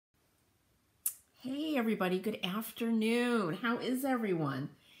Hey everybody, good afternoon. How is everyone?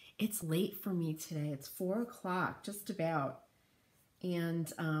 It's late for me today. It's 4 o'clock, just about.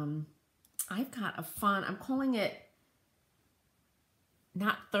 And I've got I'm calling it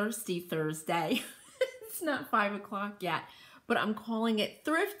not Thirsty Thursday. It's not 5 o'clock yet, but I'm calling it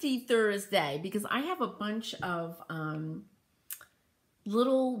Thrifty Thursday because I have a bunch of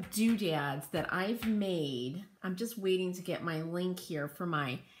little doodads that I've made. I'm just waiting to get my link here for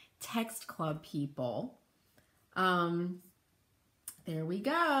my text club people. There we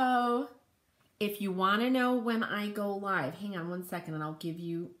go. If you want to know when I go live, hang on one second and I'll give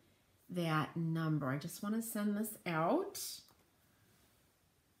you that number. I just want to send this out.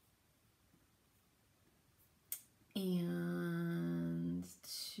 And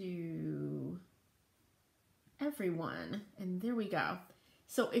to everyone. And there we go.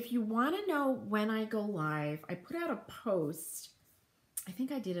 So if you want to know when I go live, I put out a post. I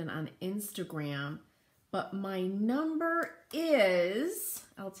think I did it on Instagram, but my number is,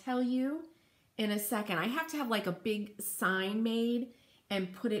 I'll tell you in a second. I have to have like a big sign made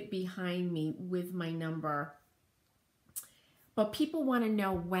and put it behind me with my number. But people want to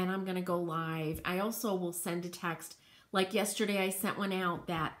know when I'm going to go live. I also will send a text. Like yesterday, I sent one out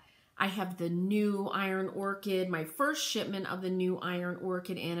that I have the new iron orchid, my first shipment of the new iron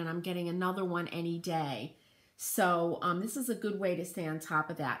orchid in, and I'm getting another one any day. So this is a good way to stay on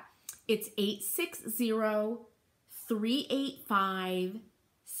top of that. It's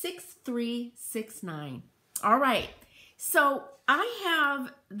 860-385-6369. All right. So I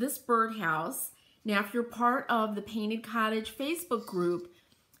have this birdhouse. Now, if you're part of the Painted Cottage Facebook group,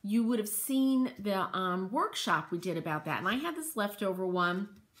 you would have seen the workshop we did about that. And I had this leftover one.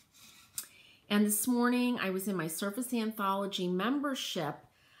 And this morning, I was in my Surface Anthology membership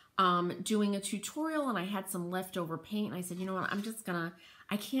doing a tutorial, and I had some leftover paint, and I said, you know what, I'm just gonna,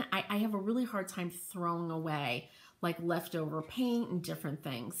 I have a really hard time throwing away like leftover paint and different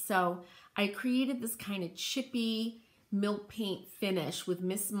things. So I created this kind of chippy milk paint finish with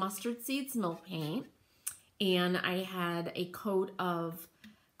Miss Mustard Seeds milk paint, and I had a coat of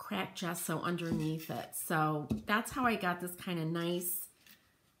cracked gesso underneath it. So that's how I got this kind of nice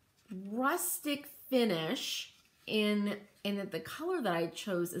rustic finish in the color that I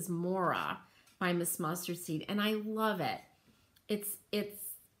chose is Mora by Miss Mustard Seed, and I love it. It's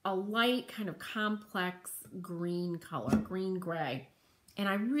a light kind of complex green color, green gray, and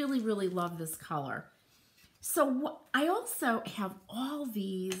I really, really love this color. So I also have all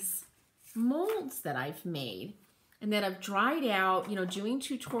these molds that I've made and that I've dried out, you know, doing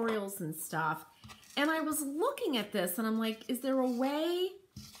tutorials and stuff. And I was looking at this and I'm like, is there a way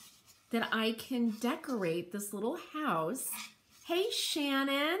that I can decorate this little house? Hey,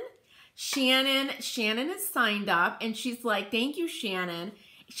 Shannon. Shannon has signed up and she's like, thank you, Shannon.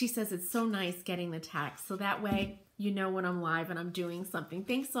 She says it's so nice getting the text. So that way you know when I'm live and I'm doing something.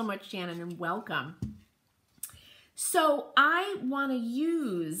 Thanks so much, Shannon, and welcome. So I want to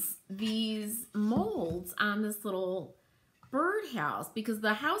use these molds on this little birdhouse because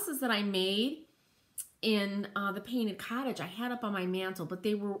the houses that I made in the Painted Cottage, I had up on my mantle, but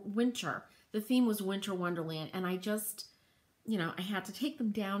they were winter. The theme was Winter Wonderland, and I just, you know, I had to take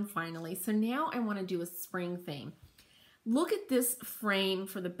them down finally. So now I want to do a spring theme. Look at this frame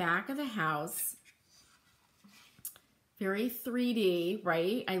for the back of the house. Very 3D,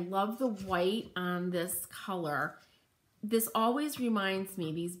 right? I love the white on this color. This always reminds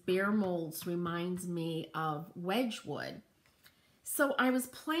me, these bare molds reminds me of Wedgwood. So I was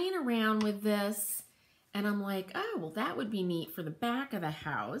playing around with this, and I'm like, oh, well, that would be neat for the back of the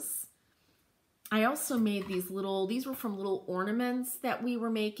house. I also made these were from little ornaments that we were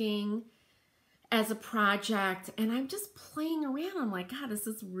making as a project. And I'm just playing around. I'm like, God, this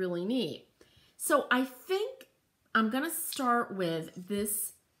is really neat. So I think I'm going to start with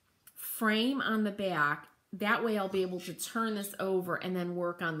this frame on the back. That way I'll be able to turn this over and then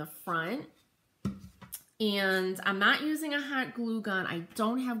work on the front. And I'm not using a hot glue gun. I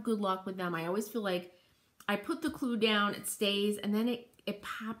don't have good luck with them. I always feel like I put the glue down, it stays, and then it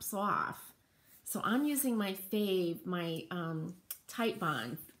pops off. So I'm using my fave, my Tight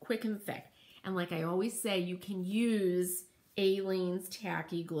Bond, quick and thick. And like I always say, you can use Aleene's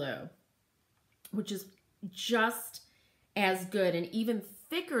tacky glue, which is just as good and even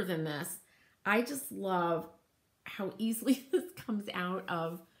thicker than this. I just love how easily this comes out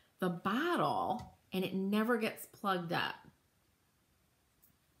of the bottle and it never gets plugged up.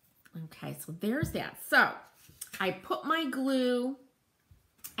 Okay, so there's that. So I put my glue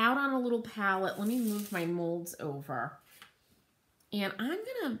out on a little palette. Let me move my molds over. And I'm going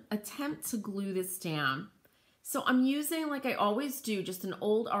to attempt to glue this down. So I'm using, like I always do, just an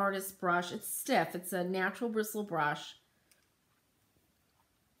old artist brush. It's stiff. It's a natural bristle brush.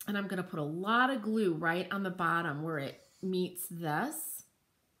 And I'm going to put a lot of glue right on the bottom where it meets this.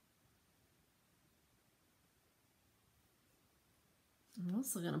 I'm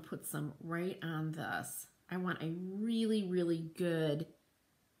also going to put some right on this. I want a really, really good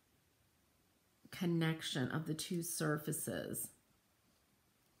connection of the two surfaces.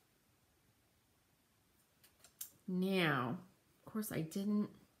 Now, of course, I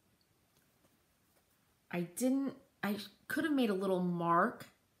could have made a little mark,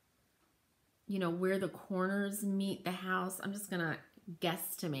 you know, where the corners meet the house. I'm just gonna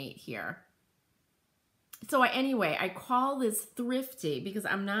guesstimate here. So anyway, I call this thrifty because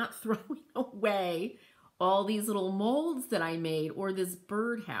I'm not throwing away all these little molds that I made or this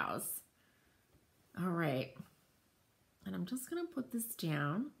birdhouse. All right, and I'm just gonna put this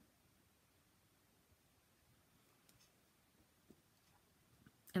down.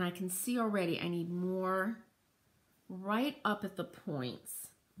 And I can see already I need more right up at the points.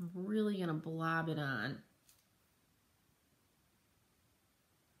 I'm really gonna blob it on.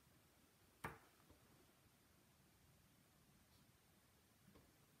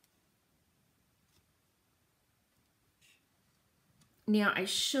 Now, I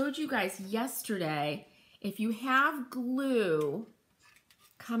showed you guys yesterday, if you have glue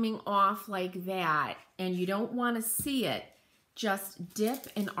coming off like that and you don't want to see it, just dip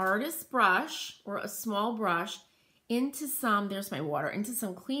an artist brush or a small brush into some, there's my water, into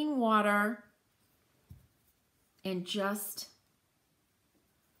some clean water and just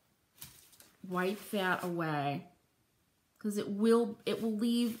wipe that away because it will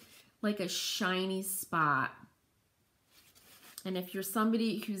leave like a shiny spot. And if you're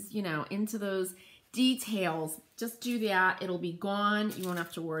somebody who's, you know, into those details, just do that. It'll be gone. You won't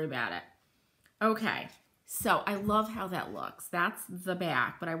have to worry about it. Okay. So I love how that looks. That's the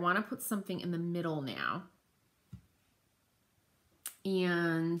back, but I want to put something in the middle now.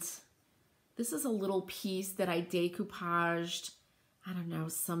 And this is a little piece that I decoupaged, I don't know,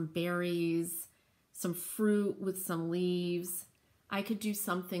 some berries, some fruit with some leaves. I could do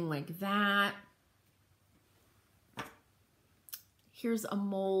something like that. Here's a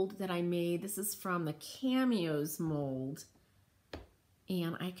mold that I made. This is from the Cameos mold.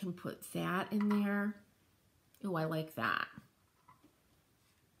 And I can put that in there. Oh, I like that.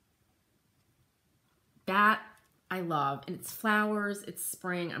 That I love. And it's flowers, it's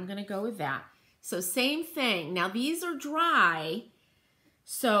spring. I'm gonna go with that. So same thing. Now these are dry.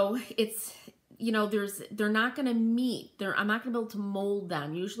 So it's, you know, they're not gonna meet. I'm not gonna be able to mold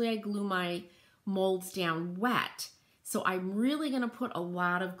them. Usually I glue my molds down wet. So I'm really gonna put a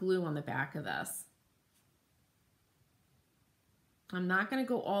lot of glue on the back of this. I'm not gonna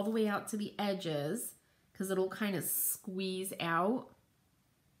go all the way out to the edges because it'll kind of squeeze out.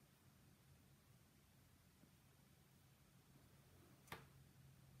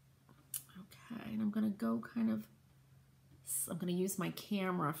 Okay, and I'm gonna go kind of, I'm gonna use my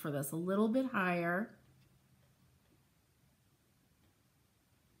camera for this a little bit higher.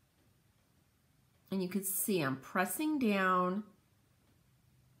 And you can see I'm pressing down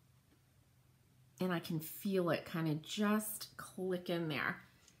and I can feel it kind of just click in there.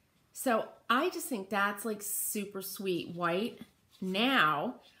 So I just think that's like super sweet white.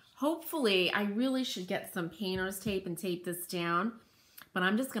 Now, hopefully I really should get some painter's tape and tape this down, but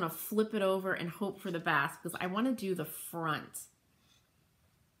I'm just gonna flip it over and hope for the best because I wanna do the front.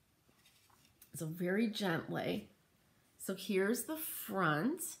 So very gently. So here's the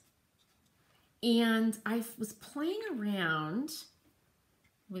front. And I was playing around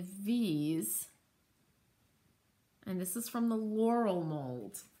with these. And this is from the Laurel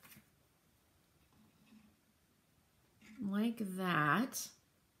mold. Like that.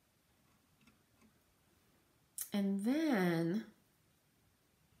 And then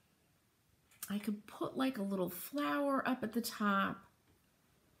I could put like a little flower up at the top.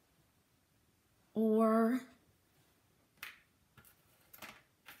 Or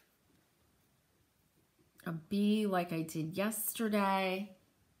a bee like I did yesterday,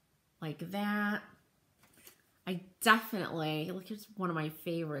 like that. I definitely, look, here's one of my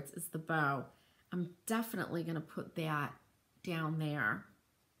favorites is the bow. I'm definitely gonna put that down there.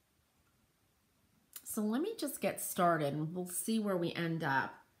 So let me just get started and we'll see where we end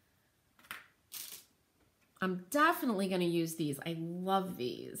up. I'm definitely gonna use these. I love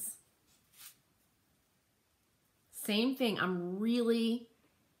these. Same thing, I'm really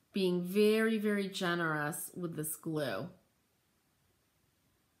being very, very generous with this glue.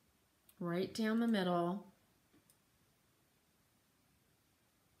 Right down the middle.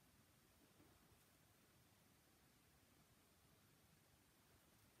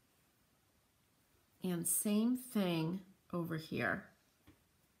 And same thing over here.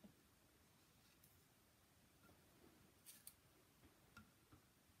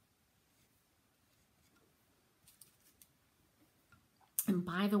 And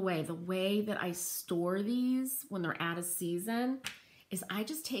by the way that I store these when they're out of season is I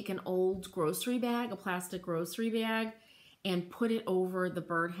just take an old grocery bag, a plastic grocery bag, and put it over the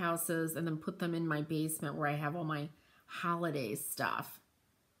birdhouses and then put them in my basement where I have all my holiday stuff.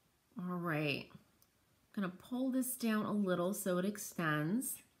 All right, I'm gonna pull this down a little so it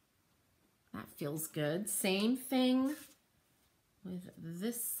extends. That feels good. Same thing with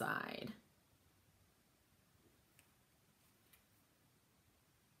this side.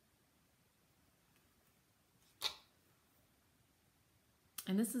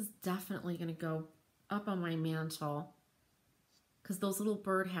 And this is definitely going to go up on my mantle because those little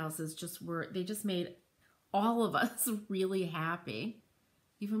birdhouses they just made all of us really happy.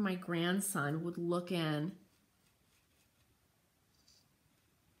 Even my grandson would look in.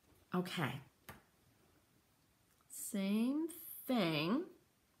 Okay. Same thing.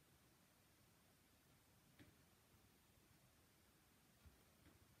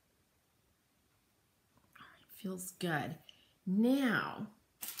 All right, feels good. Now,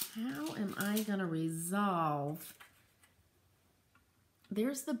 how am I going to resolve?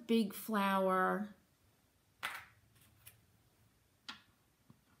 There's the big flower.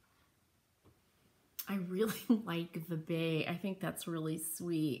 I really like the bay. I think that's really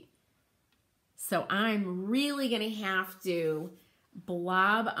sweet. So I'm really going to have to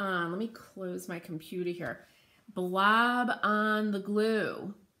blob on, let me close my computer here, blob on the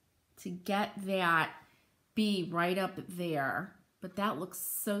glue to get that bee right up there. But that looks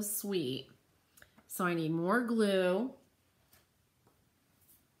so sweet. So I need more glue.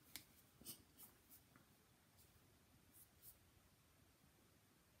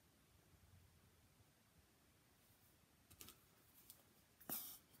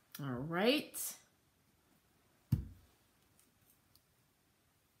 All right.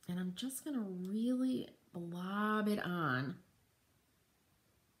 And I'm just going to really blob it on.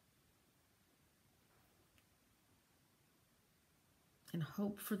 And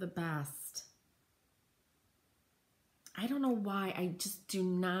hope for the best. I don't know why I just do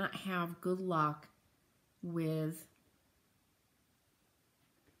not have good luck with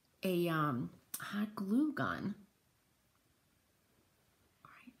a hot glue gun.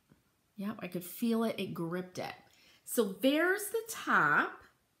 All right. Yep, I could feel it. It gripped it. So there's the top.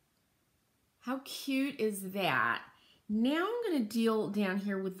 How cute is that? Now I'm going to deal down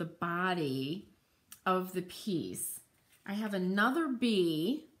here with the body of the piece. I have another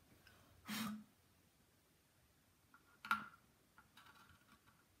bee.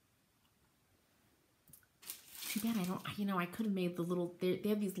 Too bad I don't, you know, I could have made the little, they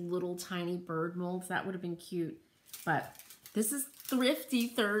have these little tiny bird molds. That would have been cute. But this is Thrifty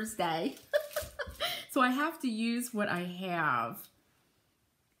Thursday. So I have to use what I have.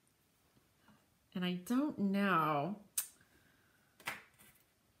 And I don't know.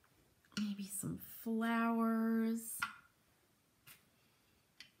 Maybe some flowers.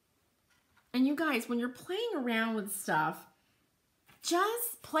 And you guys, when you're playing around with stuff,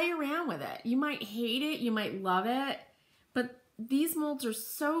 just play around with it. You might hate it, you might love it, but these molds are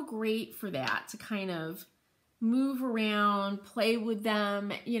so great for that, to kind of move around, play with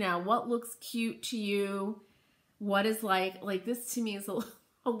them, you know, what looks cute to you, what is like this to me is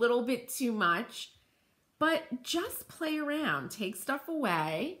a little bit too much, but just play around, take stuff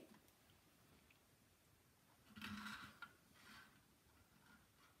away.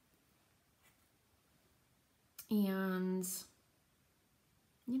 And,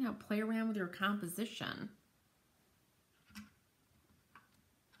 you know, play around with your composition.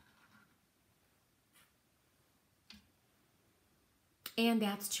 And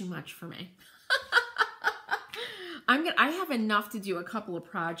that's too much for me. I have enough to do a couple of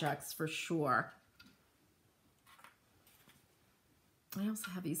projects for sure. I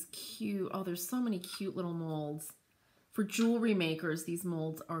also have these cute, oh, there's so many cute little molds. For jewelry makers, these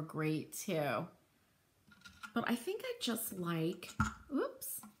molds are great too. But I think I just like,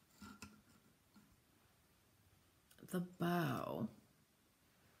 oops, the bow.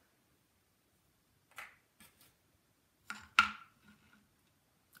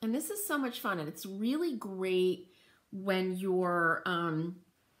 And this is so much fun, and it's really great when you're,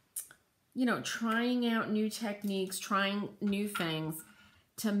 you know, trying out new techniques, trying new things,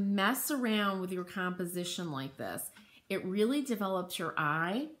 to mess around with your composition like this. It really develops your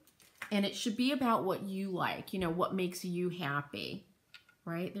eye. And it should be about what you like, you know, what makes you happy,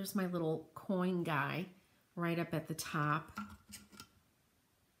 right? There's my little coin guy right up at the top.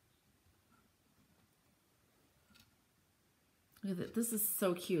 Look at it. This is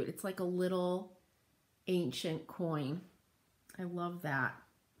so cute. It's like a little ancient coin. I love that.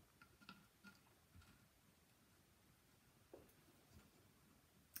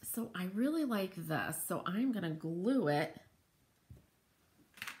 So I really like this. So I'm going to glue it.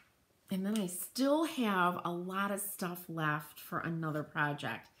 And then I still have a lot of stuff left for another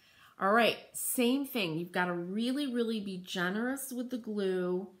project. All right, same thing. You've got to really, really be generous with the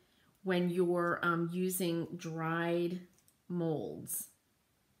glue when you're using dried molds.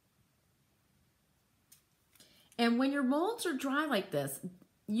 And when your molds are dry like this,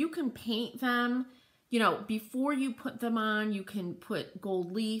 you can paint them. You know, before you put them on, you can put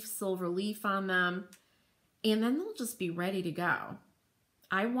gold leaf, silver leaf on them, and then they'll just be ready to go.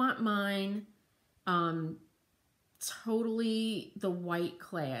 I want mine totally the white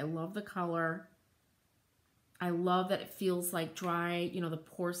clay. I love the color. I love that it feels like dry, you know, the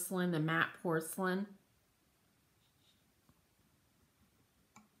porcelain, the matte porcelain.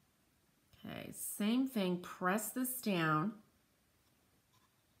 Okay, same thing. Press this down.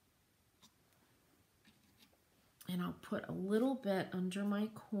 And I'll put a little bit under my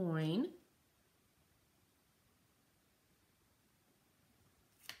coin.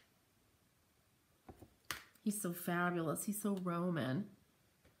 He's so fabulous. He's so Roman.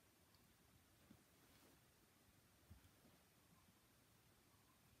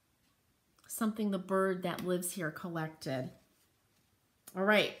 Something the bird that lives here collected. All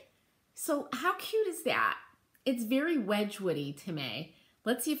right. So how cute is that? It's very Wedgwoody to me.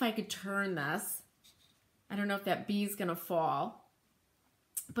 Let's see if I could turn this. I don't know if that bee's gonna fall,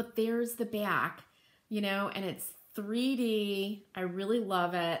 but there's the back, you know, and it's 3D. I really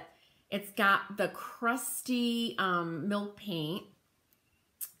love it. It's got the crusty milk paint.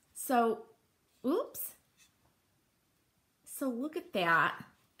 So, oops. So look at that.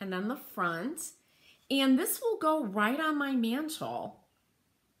 And then the front. And this will go right on my mantle.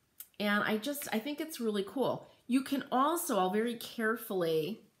 And I think it's really cool. You can also, I'll very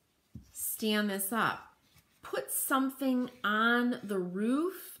carefully stand this up. Put something on the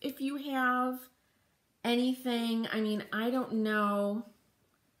roof if you have anything. I mean, I don't know.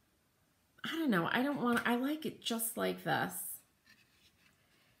 I like it just like this.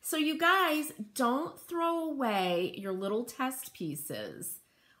 So you guys, don't throw away your little test pieces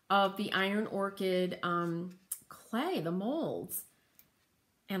of the Iron Orchid clay, the molds.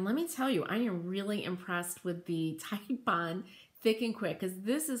 And let me tell you, I am really impressed with the Tide Bond Thick and Quick because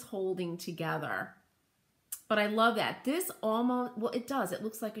this is holding together. But I love that. This almost, well, it does. It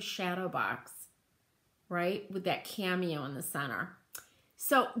looks like a shadow box, right? With that cameo in the center.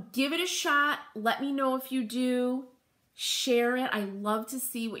 So give it a shot. Let me know if you do. Share it. I love to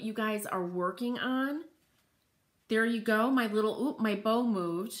see what you guys are working on. There you go. My little, oop, my bow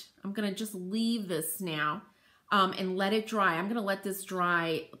moved. I'm going to just leave this now and let it dry. I'm going to let this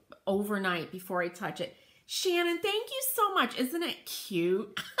dry overnight before I touch it. Shannon, thank you so much. Isn't it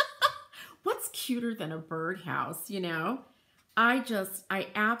cute? What's cuter than a birdhouse, you know? I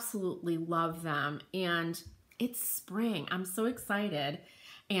absolutely love them. And it's spring. I'm so excited.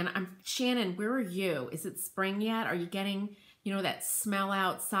 And Shannon, where are you? Is it spring yet? Are you getting, you know, that smell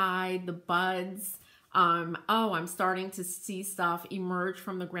outside, the buds? Oh, I'm starting to see stuff emerge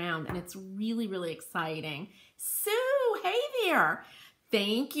from the ground and it's really, really exciting. Sue, hey there.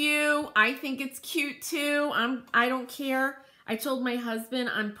 Thank you. I think it's cute too. I don't care. I told my husband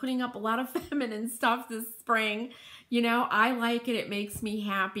I'm putting up a lot of feminine stuff this spring. You know, I like it. It makes me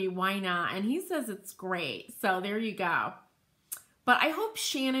happy. Why not? And he says it's great. So there you go. But I hope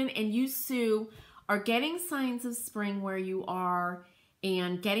Shannon and you, Sue, are getting signs of spring where you are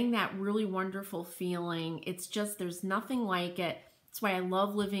and getting that really wonderful feeling. It's just, there's nothing like it. That's why I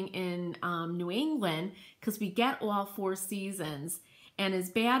love living in New England, because we get all 4 seasons. And as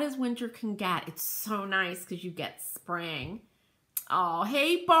bad as winter can get, it's so nice because you get spring. Oh,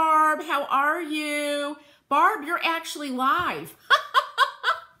 hey, Barb, how are you? Barb, you're actually live.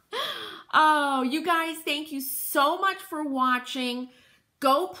 Oh, you guys, thank you so much for watching.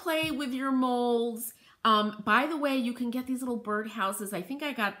 Go play with your molds. By the way, you can get these little birdhouses. I think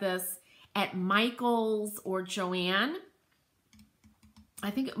I got this at Michael's or Joann.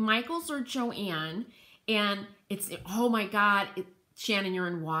 I think Michael's or Joann. And it's, oh my God, Shannon, you're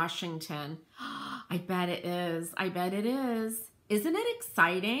in Washington. I bet it is. I bet it is. Isn't it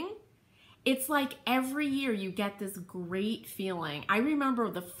exciting? It's like every year you get this great feeling. I remember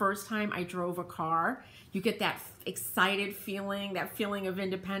the first time I drove a car, you get that excited feeling, that feeling of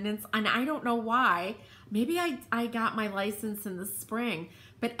independence. And I don't know why. Maybe I got my license in the spring,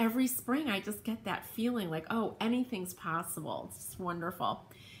 but every spring I just get that feeling like, oh, anything's possible. It's just wonderful.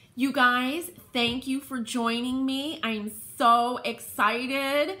 You guys, thank you for joining me. I'm so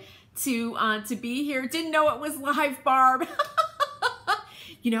excited to be here. Didn't know it was live, Barb.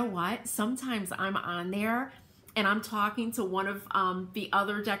 You know what? Sometimes I'm on there and I'm talking to one of the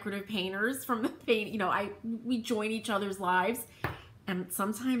other decorative painters from the paint. You know, we join each other's lives, and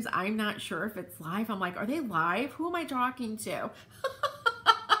sometimes I'm not sure if it's live. I'm like, are they live? Who am I talking to?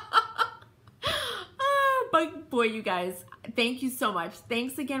 Oh, but boy, you guys, thank you so much.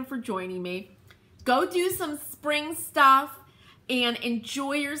 Thanks again for joining me. Go do some spring stuff and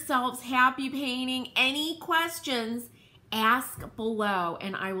enjoy yourselves. Happy painting. Any questions, ask below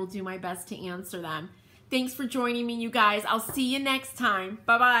and I will do my best to answer them. Thanks for joining me, you guys. I'll see you next time.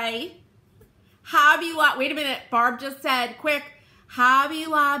 Bye-bye. Hobby Lobby, wait a minute. Barb just said, quick, Hobby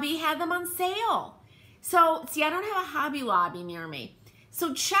Lobby had them on sale. So, see, I don't have a Hobby Lobby near me.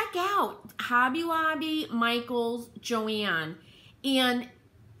 So check out Hobby Lobby, Michael's, Joanne. And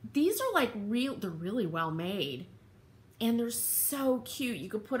these are like they're really well made. And they're so cute. You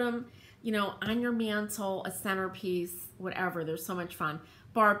could put them, you know, on your mantle, a centerpiece, whatever. They're so much fun.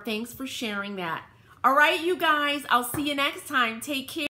 Barb, thanks for sharing that. All right, you guys, I'll see you next time. Take care.